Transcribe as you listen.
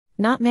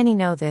Not many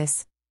know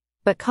this,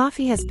 but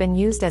coffee has been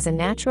used as a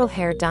natural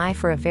hair dye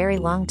for a very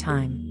long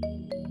time.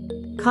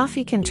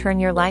 Coffee can turn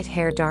your light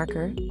hair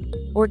darker,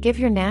 or give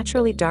your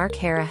naturally dark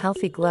hair a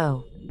healthy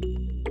glow.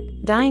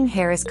 Dyeing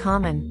hair is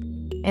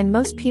common, and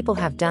most people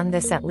have done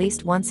this at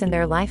least once in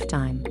their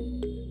lifetime.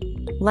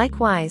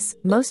 Likewise,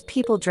 most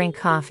people drink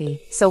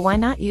coffee, so why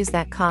not use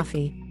that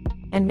coffee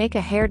and make a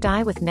hair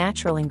dye with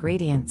natural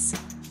ingredients?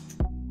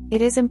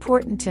 It is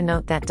important to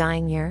note that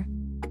dyeing your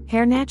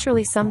hair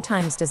naturally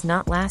sometimes does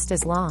not last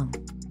as long.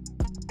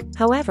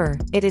 However,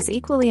 it is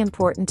equally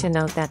important to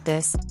note that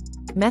this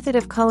method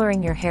of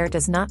coloring your hair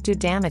does not do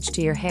damage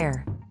to your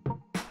hair.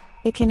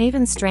 It can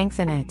even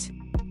strengthen it.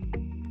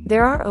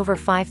 There are over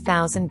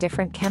 5,000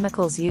 different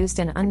chemicals used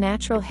in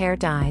unnatural hair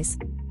dyes,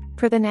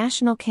 per the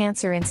National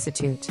Cancer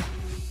Institute.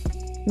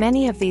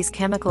 Many of these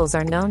chemicals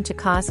are known to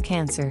cause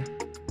cancer.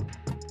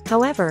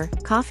 However,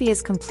 coffee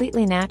is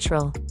completely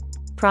natural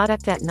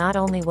product that not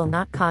only will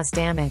not cause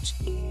damage,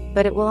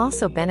 but it will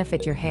also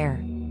benefit your hair.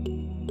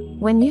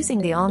 When using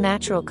the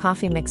all-natural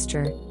coffee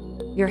mixture,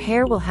 your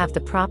hair will have the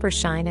proper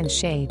shine and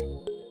shade.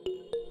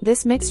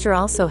 This mixture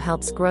also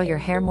helps grow your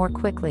hair more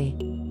quickly.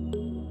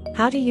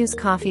 How to use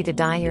coffee to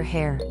dye your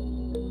hair.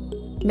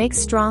 Make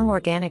strong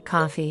organic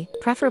coffee,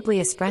 preferably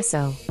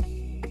espresso.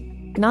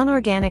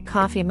 Non-organic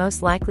coffee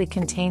most likely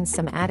contains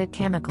some added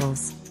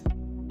chemicals.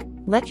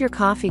 Let your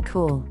coffee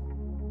cool.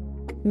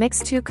 Mix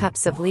 2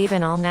 cups of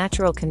leave-in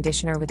all-natural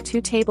conditioner with 2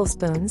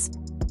 tablespoons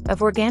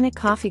of organic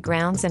coffee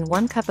grounds and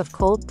 1 cup of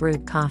cold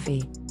brewed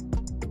coffee.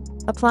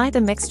 Apply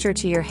the mixture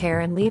to your hair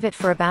and leave it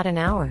for about an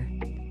hour.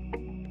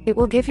 It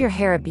will give your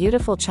hair a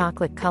beautiful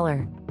chocolate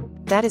color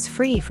that is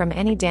free from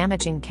any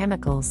damaging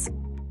chemicals.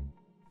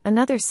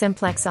 Another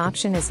simplex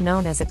option is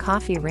known as a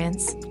coffee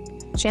rinse.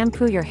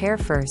 Shampoo your hair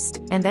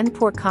first, and then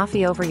pour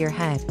coffee over your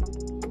head.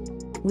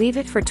 Leave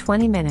it for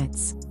 20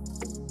 minutes.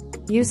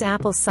 Use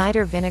apple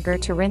cider vinegar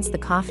to rinse the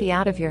coffee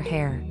out of your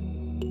hair.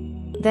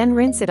 Then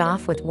rinse it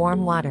off with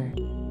warm water.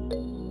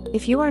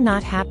 If you are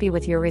not happy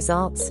with your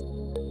results,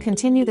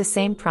 continue the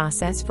same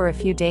process for a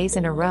few days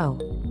in a row.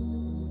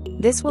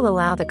 This will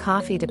allow the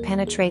coffee to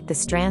penetrate the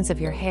strands of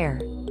your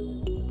hair.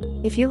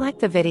 If you like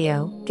the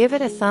video, give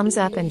it a thumbs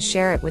up and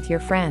share it with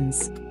your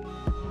friends.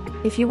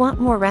 If you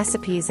want more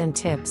recipes and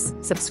tips,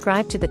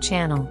 subscribe to the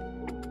channel.